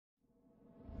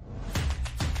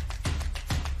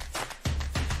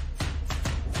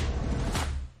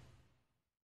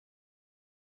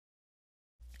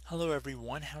Hello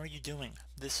everyone, how are you doing?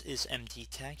 This is MD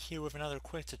Tech here with another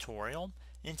quick tutorial.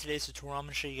 In today's tutorial I'm going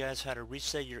to show you guys how to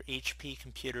reset your HP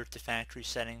computer to factory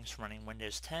settings running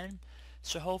Windows 10.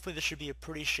 So hopefully this should be a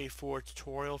pretty straightforward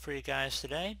tutorial for you guys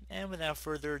today, and without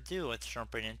further ado, let's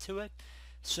jump right into it.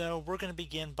 So we're going to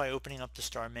begin by opening up the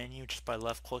Start menu just by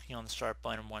left clicking on the Start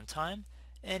button one time,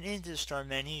 and into the Start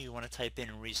menu you want to type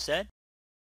in Reset.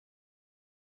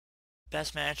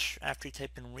 Best match after you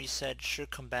type in reset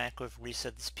should come back with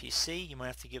reset this PC. You might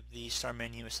have to give the start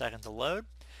menu a second to load.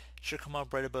 It should come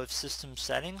up right above system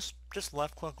settings. Just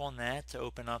left click on that to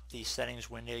open up the settings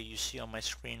window you see on my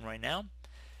screen right now.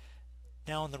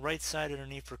 Now on the right side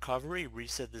underneath recovery,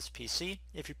 reset this PC.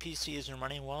 If your PC isn't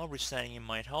running well, resetting it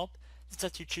might help. It's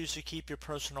up to you choose to keep your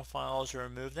personal files or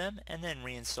remove them, and then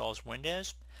reinstalls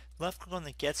Windows. Left click on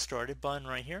the get started button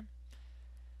right here.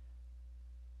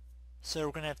 So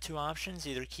we're going to have two options,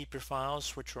 either keep your files,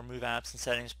 switch or remove apps and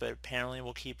settings, but apparently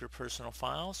we'll keep your personal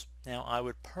files. Now I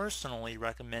would personally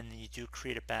recommend that you do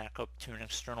create a backup to an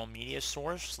external media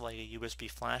source like a USB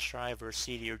flash drive or a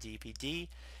CD or DVD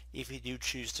if you do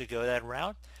choose to go that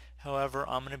route. However,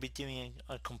 I'm going to be doing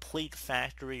a complete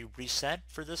factory reset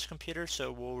for this computer,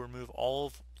 so we'll remove all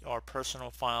of our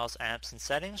personal files, apps and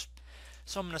settings.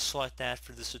 So I'm going to select that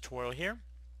for this tutorial here.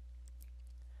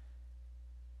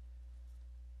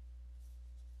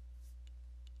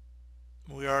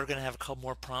 We are going to have a couple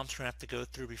more prompts we're going to have to go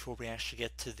through before we actually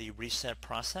get to the reset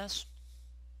process.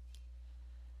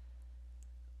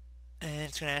 And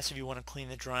it's going to ask if you want to clean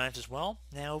the drives as well.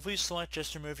 Now if we select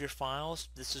just remove your files,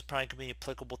 this is probably going to be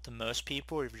applicable to most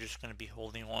people if you're just going to be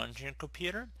holding on to your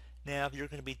computer. Now if you're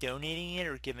going to be donating it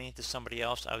or giving it to somebody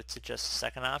else, I would suggest the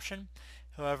second option.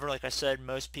 However, like I said,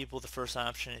 most people the first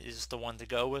option is the one to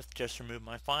go with, just remove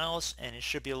my files, and it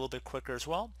should be a little bit quicker as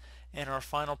well. And our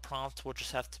final prompt will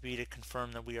just have to be to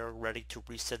confirm that we are ready to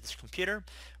reset this computer,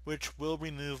 which will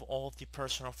remove all of the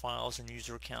personal files and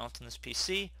user accounts on this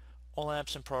PC, all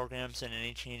apps and programs, and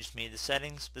any changes made to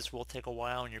settings. This will take a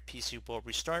while and your PC will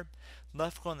restart.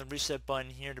 Left click on the reset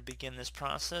button here to begin this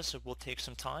process. It will take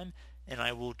some time, and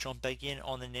I will jump back in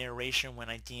on the narration when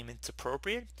I deem it's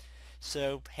appropriate.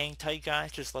 So hang tight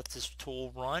guys, just let this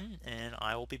tool run and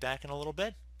I will be back in a little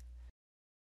bit.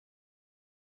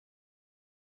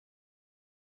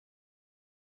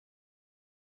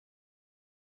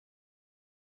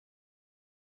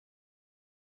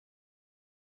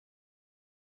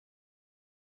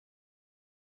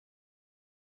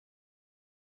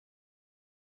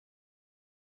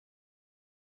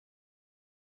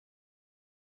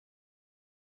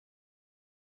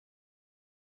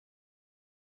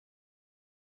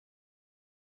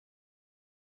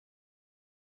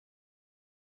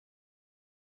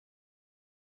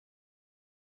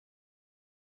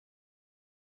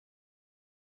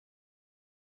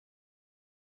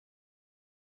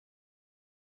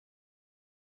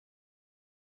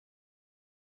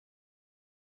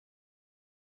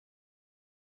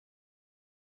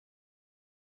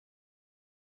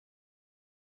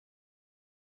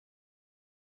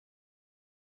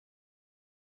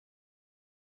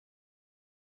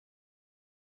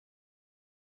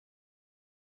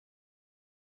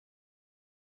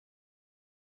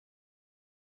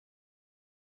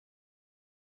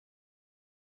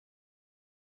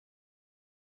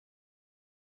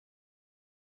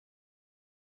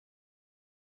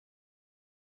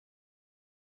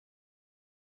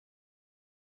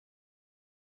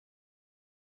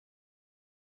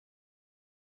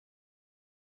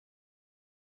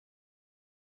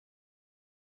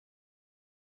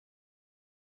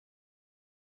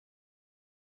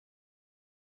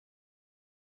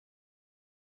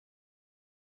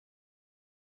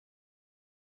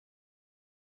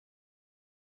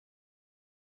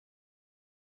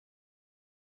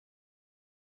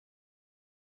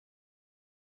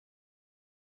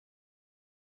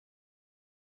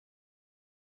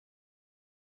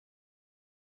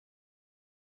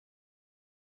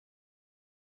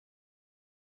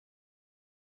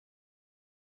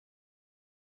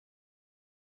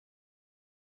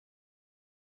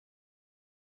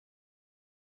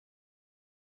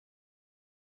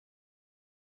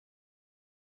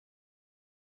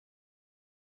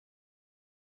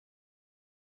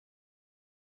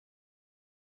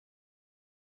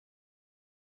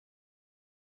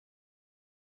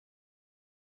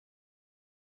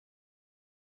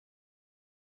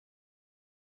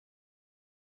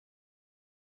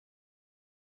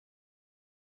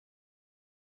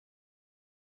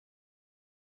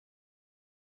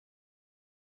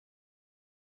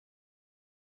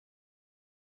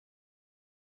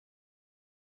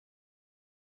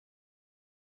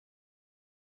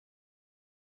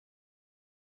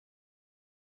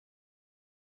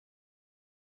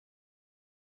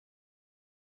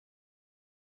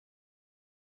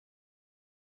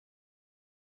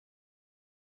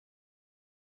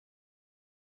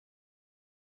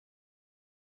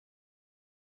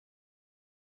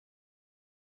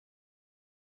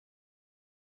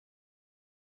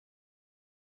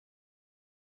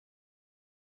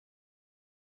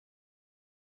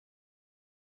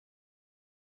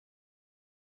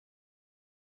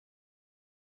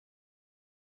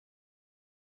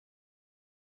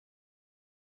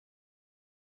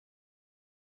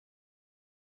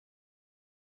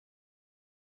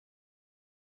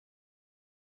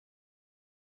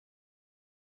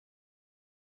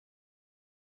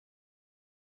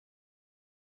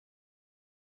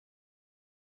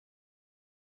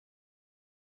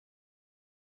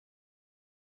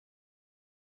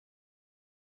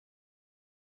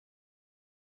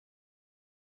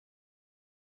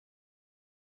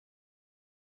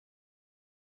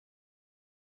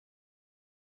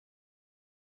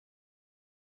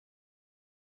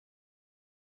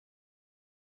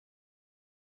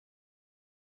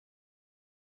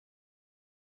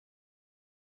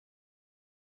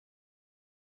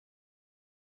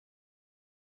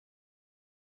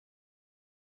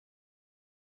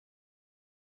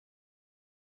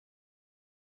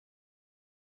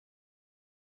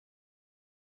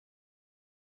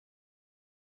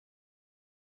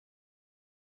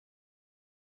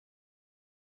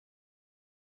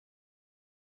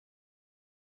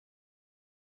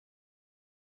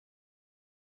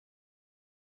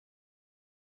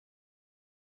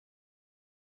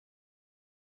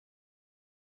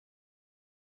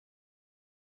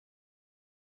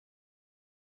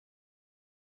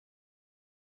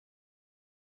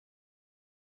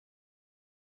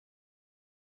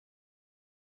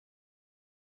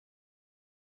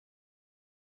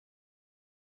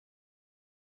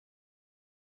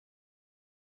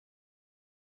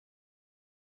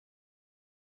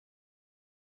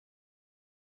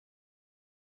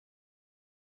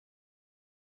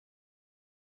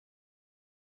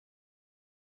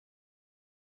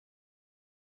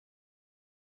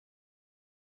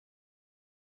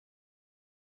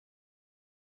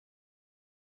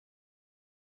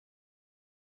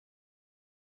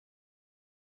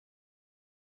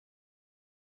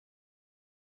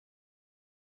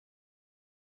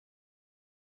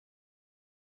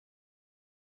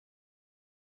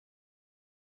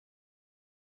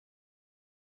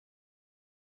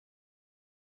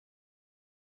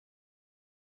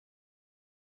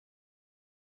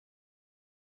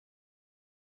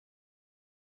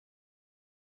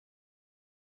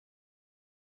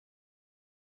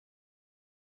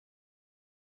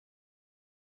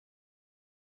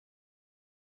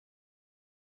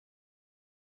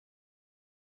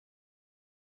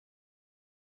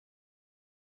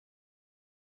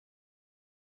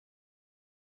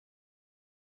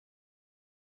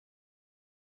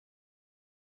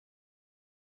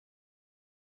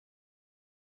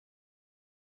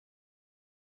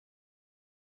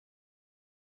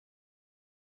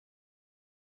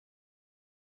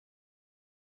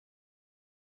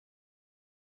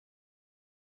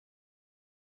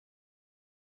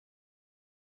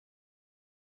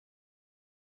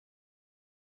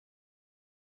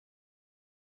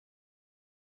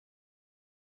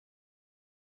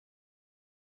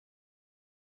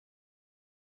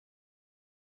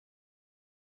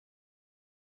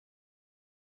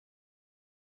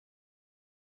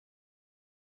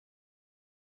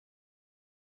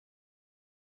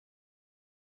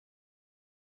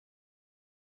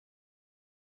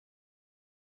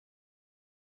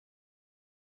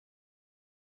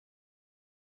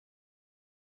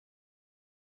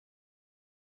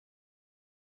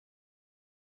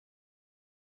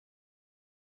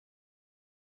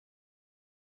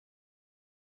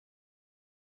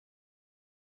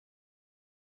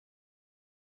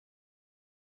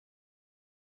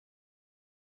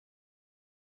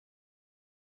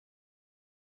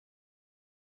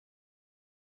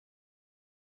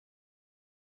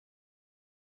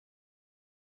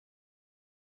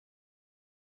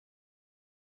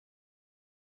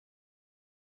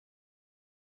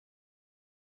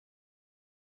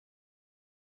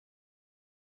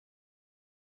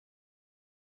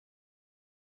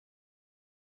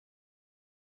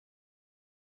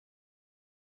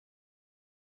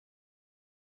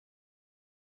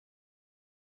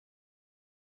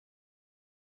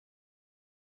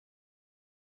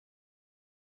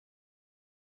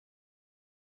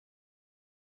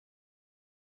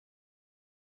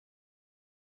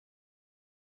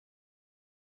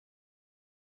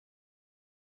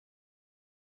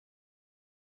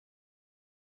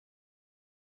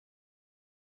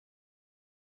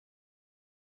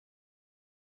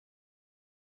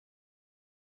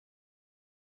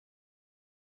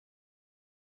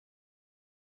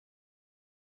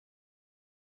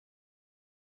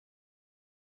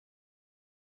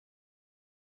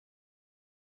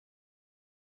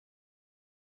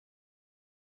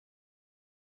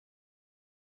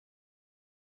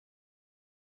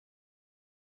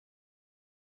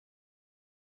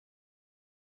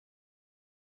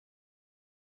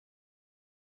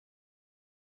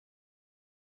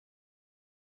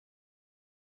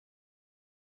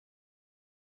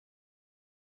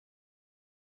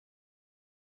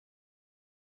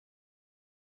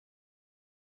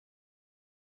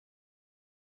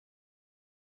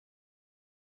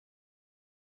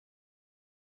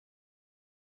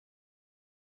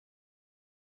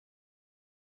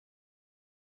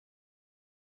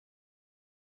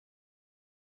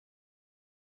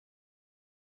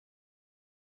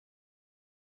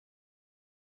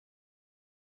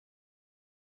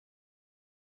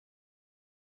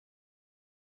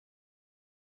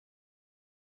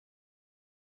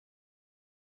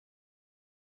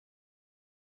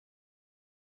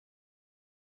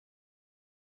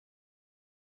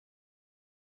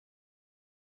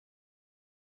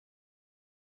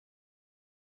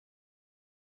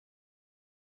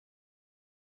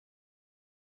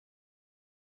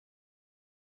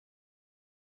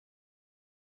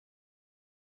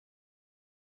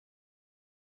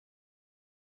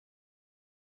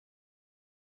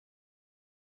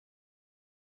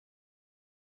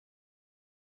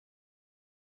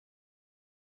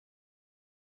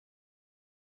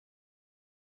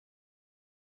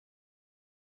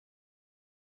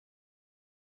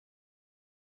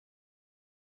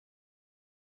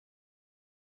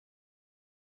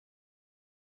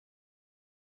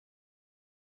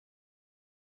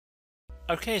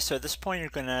 Okay, so at this point you're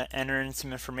going to enter in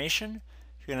some information.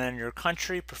 You're going to enter your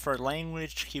country, preferred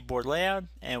language, keyboard layout,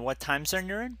 and what time zone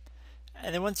you're in.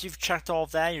 And then once you've checked all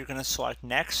of that, you're going to select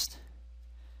Next.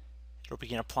 It'll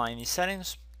begin applying these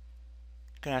settings.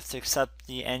 You're going to have to accept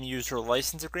the end user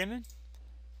license agreement.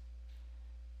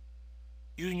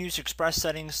 You can use express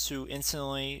settings to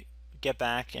instantly get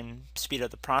back and speed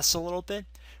up the process a little bit,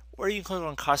 or you can click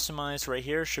on Customize right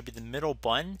here. It should be the middle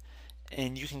button,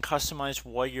 and you can customize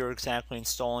what you're exactly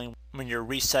installing when you're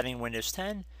resetting Windows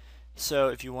 10. So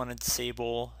if you want to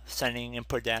disable sending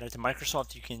input data to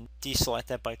Microsoft, you can deselect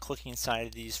that by clicking inside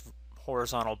of these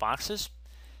horizontal boxes.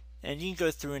 And you can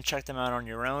go through and check them out on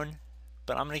your own,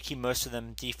 but I'm going to keep most of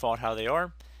them default how they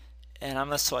are. And I'm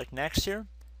going to select Next here.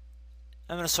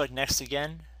 I'm going to select Next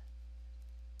again,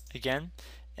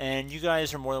 and you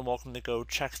guys are more than welcome to go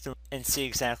check through and see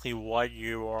exactly what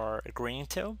you are agreeing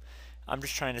to. I'm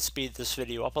just trying to speed this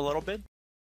video up a little bit.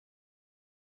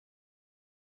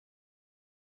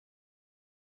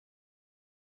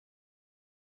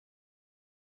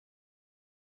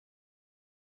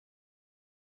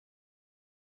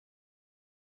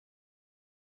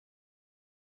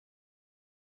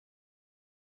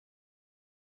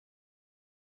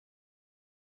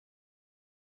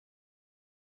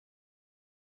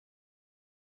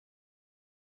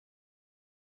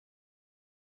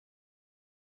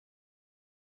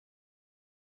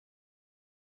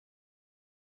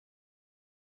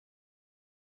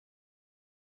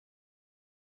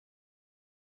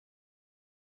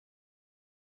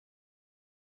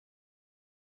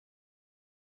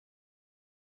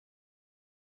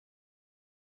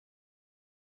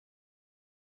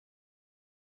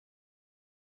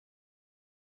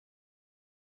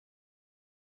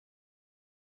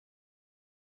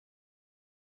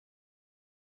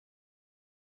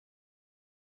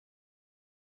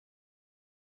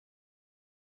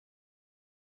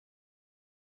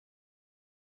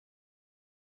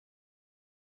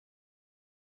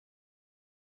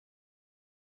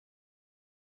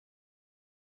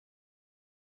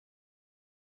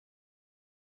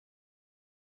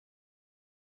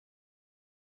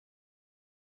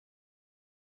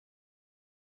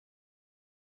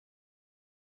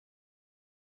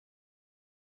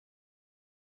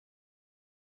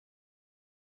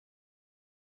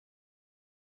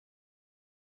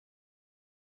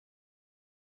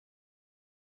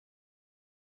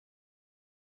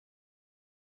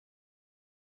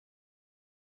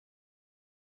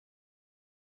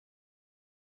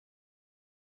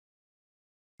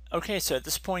 Okay, so at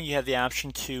this point you have the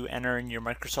option to enter in your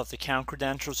Microsoft account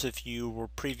credentials if you were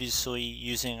previously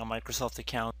using a Microsoft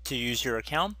account to use your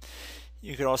account.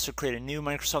 You could also create a new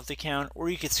Microsoft account, or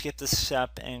you could skip this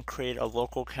step and create a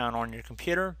local account on your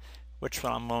computer, which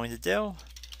what I'm going to do.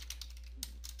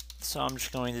 So I'm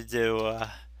just going to do a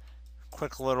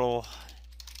quick little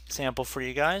example for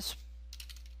you guys.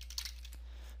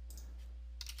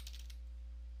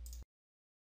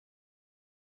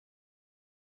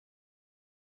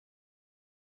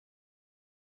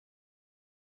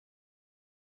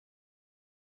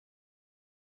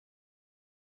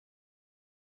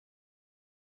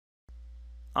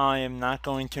 I am not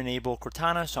going to enable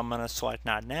Cortana, so I'm going to select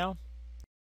Not Now.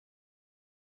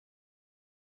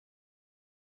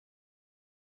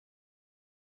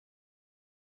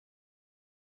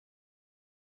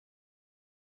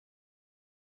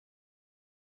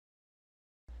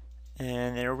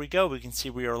 And there we go. We can see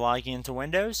we are logging into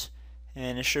Windows,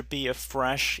 and it should be a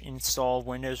fresh installed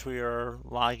Windows we are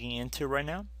logging into right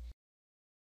now.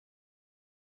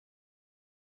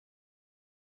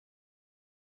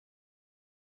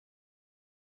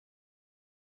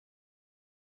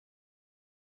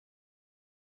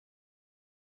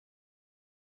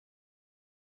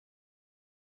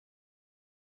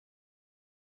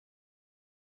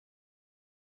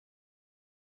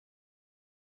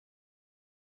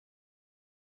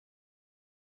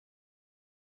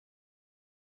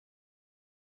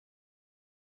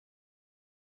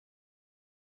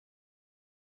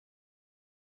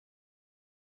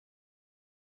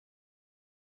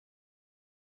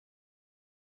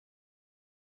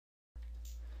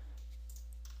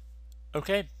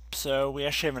 Okay, so we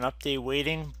actually have an update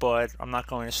waiting, but I'm not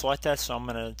going to select that, so I'm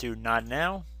going to do Not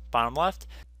Now, bottom left.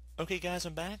 Okay guys,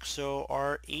 I'm back. So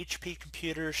our HP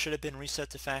computer should have been reset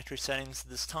to factory settings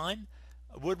this time.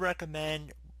 I would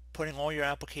recommend putting all your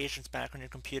applications back on your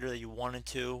computer that you wanted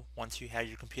to once you had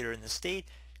your computer in this state.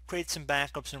 Create some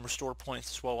backups and restore points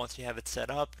as well once you have it set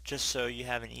up, just so you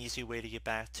have an easy way to get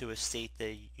back to a state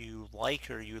that you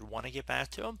like or you would want to get back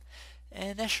to.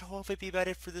 And that should hopefully be about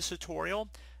it for this tutorial.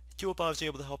 do hope I was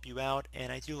able to help you out,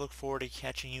 and I do look forward to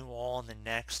catching you all in the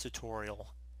next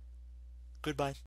tutorial. Goodbye.